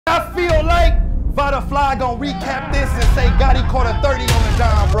I feel like Vada gonna recap this and say Gotti caught a 30 on the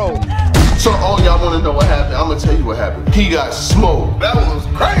John Road. So all y'all wanna know what happened, I'm gonna tell you what happened. He got smoked. That was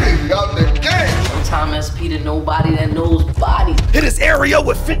crazy out the game. Sometimes SP to nobody that knows body. Hit his area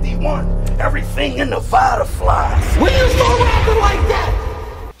with 51. Everything in the Vada flies. When you start rapping like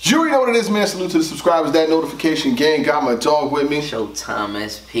that? You already know what it is, man. Salute to the subscribers. That notification gang. Got my dog with me. Showtime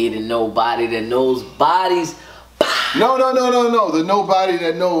SP to nobody that knows bodies. No. The nobody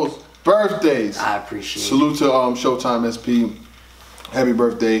that knows birthdays. I appreciate it. Salute to Showtime SP. Happy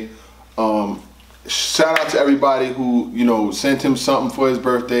birthday. Shout out to everybody who, you know, sent him something for his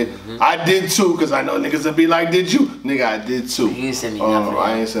birthday. I did too, because I know niggas would be like, did you? Nigga, I did too. You didn't send me nothing.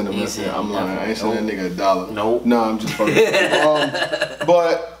 I ain't send him nothing. I'm lying. I ain't send that nigga $1. Nope. No, I'm just fucking.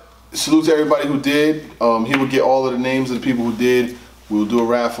 But salute to everybody who did. He will get all of the names of the people who did. We'll do a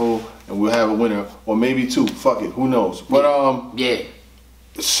raffle and we'll have a winner. Or maybe two. Fuck it. Who knows? But yeah.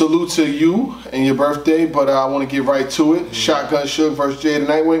 Salute to you and your birthday, but I want to get right to it. Shotgun Suge versus Jada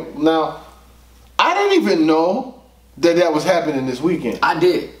Nitewing. Now, I didn't even know that was happening this weekend. I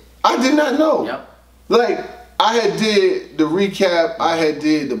did. I did not know. Yep. Like, I had did the recap, I had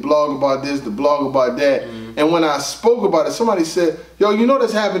did the blog about this, the blog about that, and when I spoke about it, somebody said, yo, you know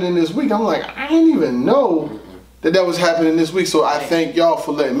that's happening this week? I'm like, I didn't even know that was happening this week, so I thank y'all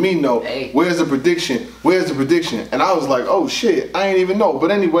for letting me know. Where's the prediction? Where's the prediction? And I was like, oh shit, I ain't even know.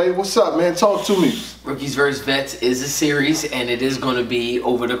 But anyway, what's up, man? Talk to me. Rookies vs. Vets is a series, and it is going to be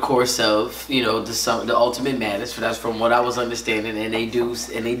over the course of, you know, the Ultimate Madness. That's from what I was understanding, and they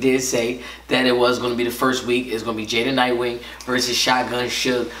did say that it was going to be the first week. It's going to be Jada Nitewing versus Shotgun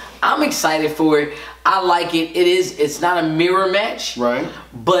Suge. I'm excited for it. I like it. It's not a mirror match, right?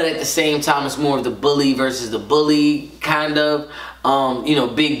 But at the same time, it's more of the bully versus the bully kind of. You know,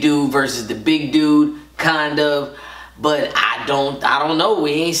 big dude versus the big dude kind of. But I don't know.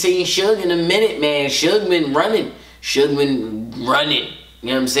 We ain't seen Suge in a minute, man. Suge been running. You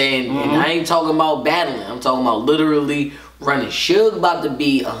know what I'm saying? And I ain't talking about battling. I'm talking about literally running. Suge about to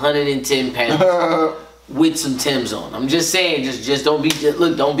be 110 pounds with some Timbs on. I'm just saying, just don't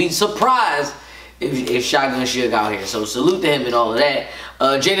be surprised if Shotgun Suge out here. So salute to him and all of that.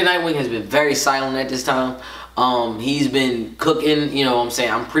 Jada Nitewing has been very silent at this time. He's been cooking, you know what I'm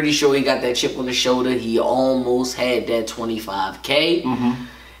saying? I'm pretty sure he got that chip on the shoulder. He almost had that 25K.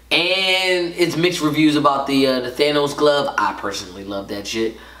 And it's mixed reviews about the Thanos glove. I personally love that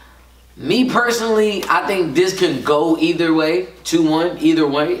shit. Me personally, I think this can go either way, 2-1, either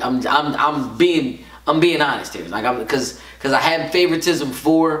way. I'm being honest here, like because I have favoritism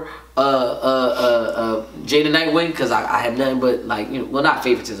for Jada Nitewing, because I have nothing but, like, you know, well, not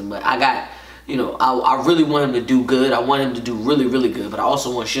favoritism, but I got, you know, I really want him to do good. I want him to do really, really good, but I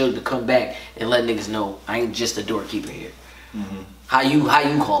also want Suge to come back and let niggas know I ain't just a doorkeeper here. How you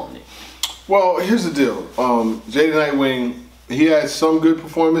calling it? Well, here's the deal. Jada Nitewing, he had some good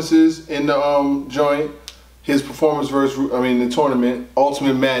performances in the joint. His performance versus, the tournament,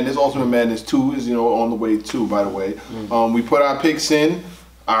 Ultimate Madness 2 is, you know, on the way too, by the way. We put our picks in.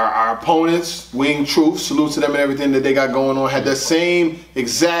 Our opponents, Wing Truth, salute to them and everything that they got going on, had the same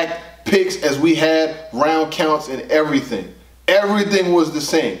exact picks as we had, round counts and everything. Everything was the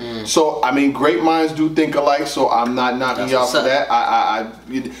same. So, I mean, great minds do think alike, so I'm not knocking y'all for that.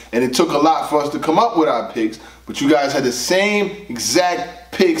 And it took a lot for us to come up with our picks, but you guys had the same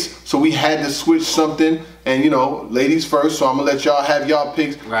exact picks, so we had to switch something. And, you know, ladies first, so I'm going to let y'all have y'all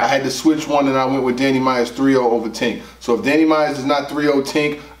picks. Right. I had to switch one, and I went with Danny Myers 3-0 over Tink. So if Danny Myers is not 3-0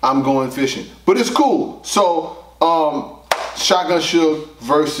 Tink, I'm going fishing. But it's cool. So, Shotgun Suge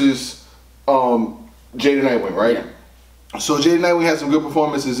versus Jada Nitewing, right? Yeah. So Jada Nitewing had some good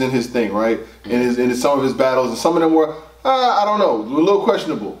performances in his thing, right? In some of his battles, and some of them were, I don't know, a little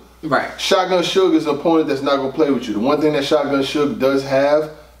questionable. Right. Shotgun Suge is an opponent that's not going to play with you. The one thing that Shotgun Suge does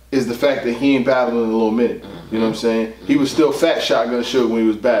have is the fact that he ain't battling in a little minute. You know what I'm saying? He was still fat Shotgun Suge when he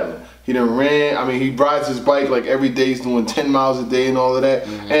was battling. He done ran, he rides his bike like every day. He's doing 10 miles a day and all of that.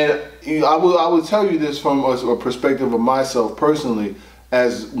 And I will tell you this from a perspective of myself personally,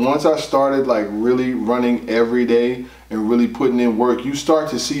 as once I started like really running every day and really putting in work, you start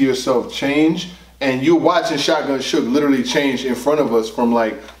to see yourself change. And you're watching Shotgun Suge literally change in front of us from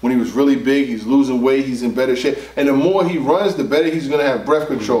like when he was really big, he's losing weight, he's in better shape. And the more he runs, the better he's gonna have breath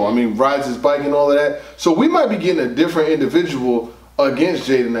control. Rides his bike and all of that. So we might be getting a different individual against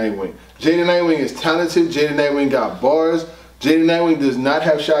Jada Nitewing. Jada Nitewing is talented, Jada Nitewing got bars. Jada Nitewing does not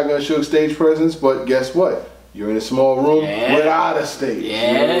have Shotgun Suge stage presence, but guess what? You're in a small room without a stage. You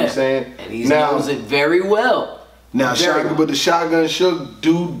know what I'm saying? And he knows it very well. Now, but the Shotgun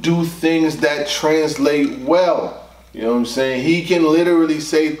Suge do things that translate well. You know what I'm saying? He can literally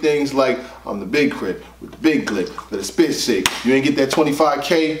say things like, I'm the big crit with the big clip, let it spit shake. You ain't get that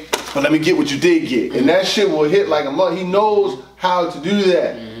 25K, but let me get what you did get. And that shit will hit like a mother. He knows how to do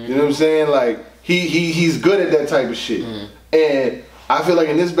that. You know what I'm saying? Like, he's good at that type of shit. And I feel like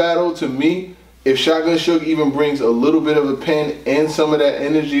in this battle, to me, if Shotgun Suge even brings a little bit of a pen and some of that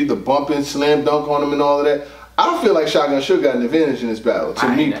energy, the bumping, slam dunk on him and all of that, I don't feel like Shotgun Suge got an advantage in this battle,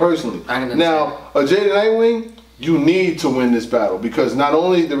 to me personally. Now, a Jada Nitewing, you need to win this battle because not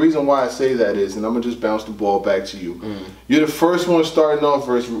only the reason why I say that is, and I'm going to just bounce the ball back to you, you're the first one starting off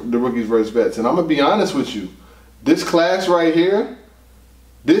versus the rookies versus vets. And I'm going to be honest with you, this class right here,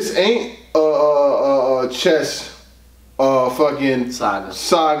 this ain't a chess fucking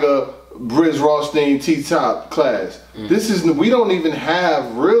saga Briz Rothstein T-Top class. This is, we don't even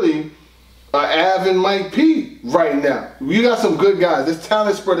have really Av and Mike P right now. You got some good guys. There's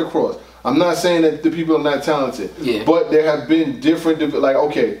talent spread across. I'm not saying that the people are not talented, but there have been different, like,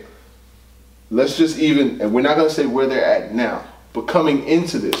 okay, let's just even, and we're not going to say where they're at now, but coming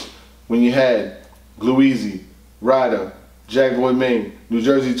into this, when you had Gluezy, Vada, Jack Boy Maine, New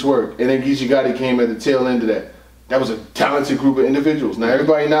Jersey Twerk, and then Geechee Gotti came at the tail end of that. That was a talented group of individuals. Now,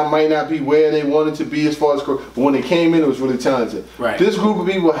 everybody might not be where they wanted to be as far as, but when they came in, it was really talented. This group of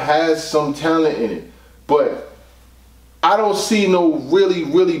people has some talent in it, but I don't see no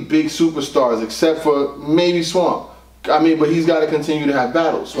really big superstars except for maybe Swamp. I mean, but he's got to continue to have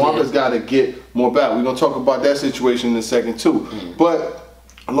battles. Swamp has got to get more battles. We're going to talk about that situation in a second too. But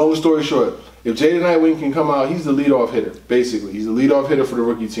long story short, if Jada Nitewing can come out, he's the leadoff hitter, basically. He's the leadoff hitter for the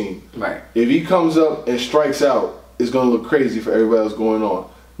rookie team. If he comes up and strikes out, it's going to look crazy for everybody else going on.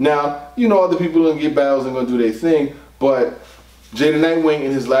 Now, you know, other people are going to get battles and going to do their thing, but Jada Nitewing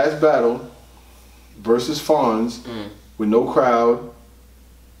in his last battle versus Fonz, with no crowd,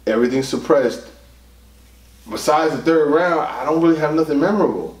 everything suppressed. Besides the third round, I don't really have nothing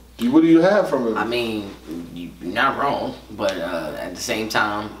memorable. What do you have from him? I mean, you're not wrong, but at the same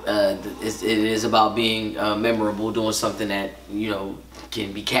time, it is about being memorable, doing something that, you know,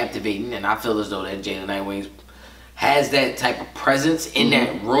 can be captivating. And I feel as though that Jada Nitewing has that type of presence in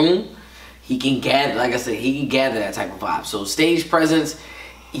that room. He can gather, like I said, he can gather that type of vibe. So stage presence,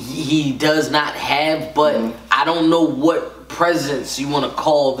 he does not have, but I don't know what presence you want to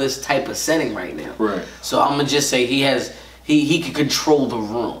call this type of setting right now. So I'm gonna just say he can control the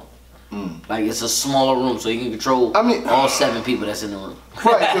room. Like, it's a smaller room, so he can control all 7 people that's in the room.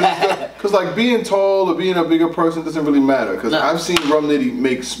 Because like being tall or being a bigger person doesn't really matter. Because I've seen Rum Nitty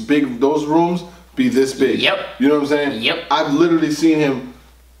make those rooms be this big. You know what I'm saying? I've literally seen him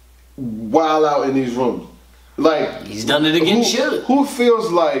wild out in these rooms. Like, he's done it against Suge. Who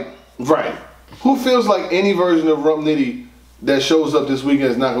feels like Who feels like any version of Rum Nitty that shows up this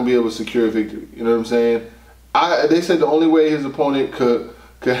weekend is not gonna be able to secure a victory? You know what I'm saying? They said the only way his opponent could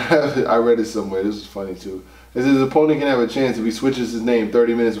have it, I read it somewhere, this is funny too, is his opponent can have a chance if he switches his name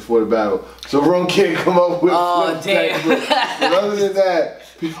 30 minutes before the battle. So Rum can't come up with damn. But other than that,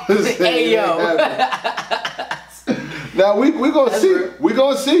 people say hey, yo. Now we gonna see. We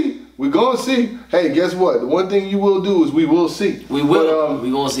gonna see. We gonna see. Hey, guess what? The one thing you will do is we will see. We will.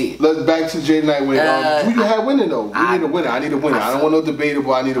 We gonna see. Let's back to Jada Nitewing. Who you had winning though? We need a winner. I need a winner. I don't want no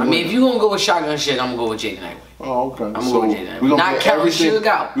debatable. I need a winner. I mean, if you gonna go with Shotgun Suge, I'm gonna go with Jada Nitewing. Oh, okay. I'm gonna go with Jada Nitewing. Not counting Suge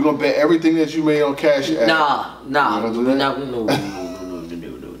out. We're gonna bet everything that you made on Cash App. No.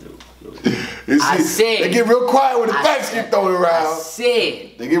 I said they get real quiet when the facts get thrown around.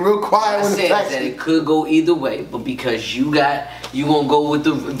 They get real quiet when the facts. That it could go either way, but because you gonna go with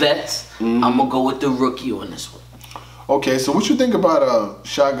the vets, I'm gonna go with the rookie on this one. Okay, so what you think about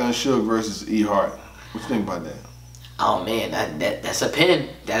Shotgun Suge versus E Hart? What you think about that? Oh man, that's a pin.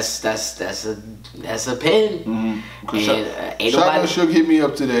 That's a pin. Shotgun Suge hit me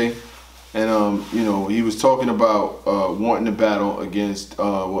up today. And you know, he was talking about wanting to battle against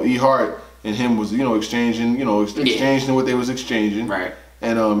E Hart, and him was exchanging what they was exchanging. Right.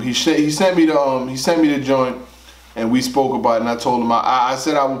 And he sent me the joint, and we spoke about it. And I told him I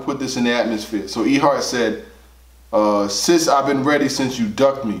said I would put this in the atmosphere. So E Hart said, "Sis, I've been ready since you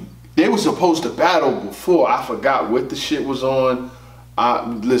ducked me." They were supposed to battle before. I forgot what the shit was on.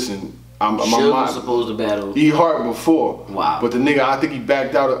 Listen. Suge was supposed to battle E Hart before. Wow. But the nigga, I think he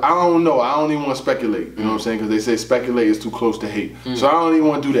backed out. I don't know. I don't even want to speculate. You know what I'm saying? Because they say speculate is too close to hate. So I don't even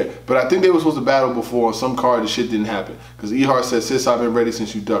want to do that. But I think they were supposed to battle before on some card. The shit didn't happen. Because E Hart said, "Sis, I've been ready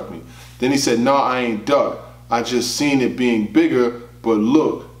since you ducked me." Then he said, "No, I ain't ducked. I just seen it being bigger. But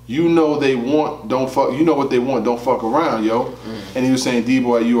look, you know they want, don't fuck. You know what they want, don't fuck around, yo." And he was saying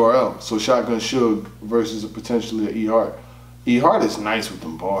D-Boy URL. So Shotgun Suge versus potentially E Hart. E Hart is nice with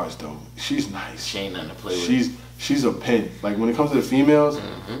them bars though. She's nice. She ain't nothing to play with. she's a pen. Like when it comes to the females,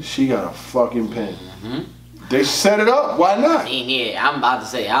 she got a fucking pen. They set it up. Why not? Yeah, I'm about to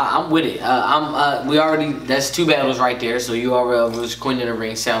say I'm with it. We already that's 2 battles right there. So URL versus Queen in the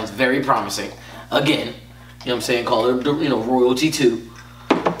Ring sounds very promising. Again, you know what I'm saying? Call it royalty 2.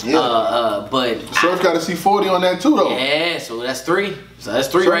 Yeah. But Surf got to see 40 on that too, though. Yeah, so that's 3. So that's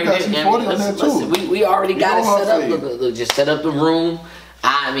 3 Surf right got there. to see 40 on that too. We already got it set up. Look, just set up the room.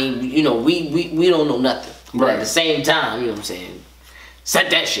 I mean, we don't know nothing. But at the same time, you know what I'm saying?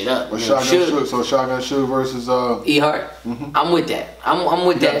 Set that shit up. So Shotgun Suge versus E Hart. I'm with that. I'm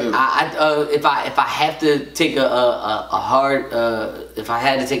with that. If I have to take a hard if I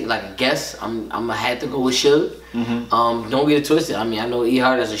had to take like a guess, I'm gonna have to go with Suge. Don't get it twisted. I mean, I know E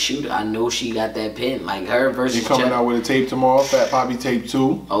Hart as a shooter. I know she got that pin. Like her versus. He coming out with a tape tomorrow. Fat Poppy tape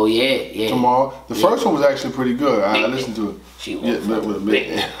 2. Oh yeah. Tomorrow. The first one was actually pretty good. I listened to it.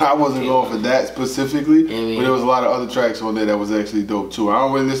 I wasn't going for that specifically, but there was a lot of other tracks on there that was actually dope too. I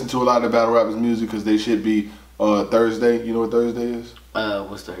don't really listen to a lot of battle rappers' music because they should be Thursday. You know what Thursday is?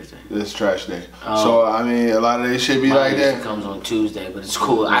 What's Thursday? It's trash day. So I mean, a lot of they should be like that. It comes on Tuesday, but it's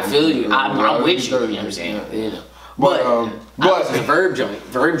cool. I feel you. I'm with you. You know what I'm saying? Yeah. But the Verb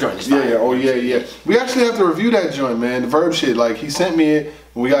joint is fire. Yeah. We actually have to review that joint, man. The Verb shit, like he sent me it.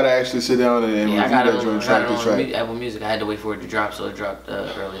 We gotta actually sit down and review that joint track to track. Apple Music. I had to wait for it to drop, so it dropped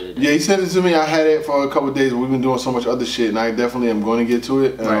earlier today. Yeah, he sent it to me. I had it for a couple of days, but we've been doing so much other shit, and I definitely am going to get to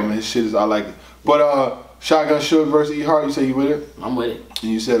it. His shit is, I like it. But Shotgun Suge versus E Hart, you say you with it? I'm with it.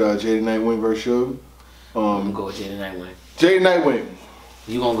 And you said Jada Nitewing versus Suge. I'm gonna go with Jada Nitewing. Jada Nitewing.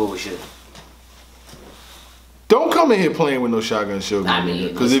 You gonna go with Suge? Don't come in here playing with no Shotgun Suge. I mean,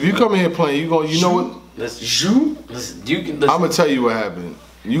 because if you come in here playing, you know what? Listen, I'm gonna tell you what happened.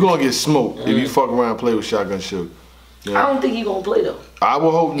 You gonna get smoked if you fuck around and play with Shotgun Suge. Yeah. I don't think he gonna play though. I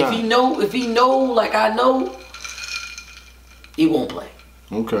will hope not. If he know like I know, he won't play.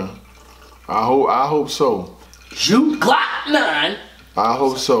 Okay. I hope so. Shoot Glock 9. I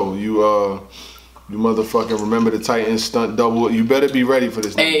hope so. You motherfucking remember the Titans stunt double. You better be ready for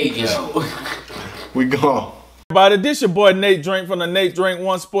this. Hey yo. We gone. Everybody, this your boy Nate Drink from the Nate Drink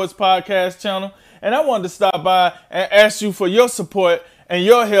One Sports Podcast channel. And I wanted to stop by and ask you for your support and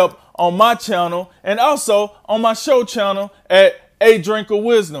your help on my channel and also on my show channel at A Drink of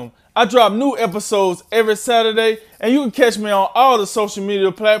Wisdom. I drop new episodes every Saturday, and you can catch me on all the social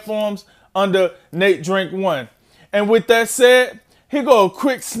media platforms under Nate Drink One. And with that said, here go a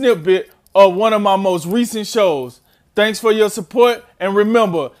quick snippet of one of my most recent shows. Thanks for your support, and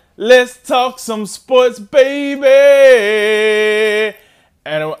remember, let's talk some sports, baby.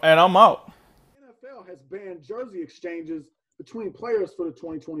 And I'm out. NFL has banned jersey exchanges between players for the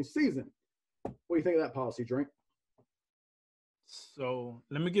 2020 season. What do you think of that policy, Drink? So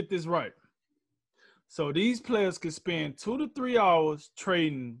let me get this right. So these players could spend 2 to 3 hours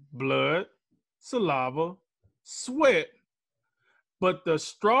trading blood, saliva, sweat, but the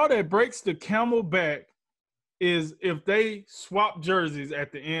straw that breaks the camel back is if they swap jerseys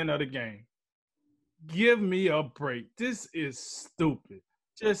at the end of the game. Give me a break. This is stupid.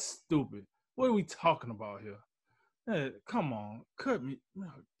 Just stupid. What are we talking about here? Hey, come on, cut me. No,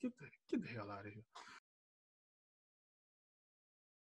 get the hell out of here.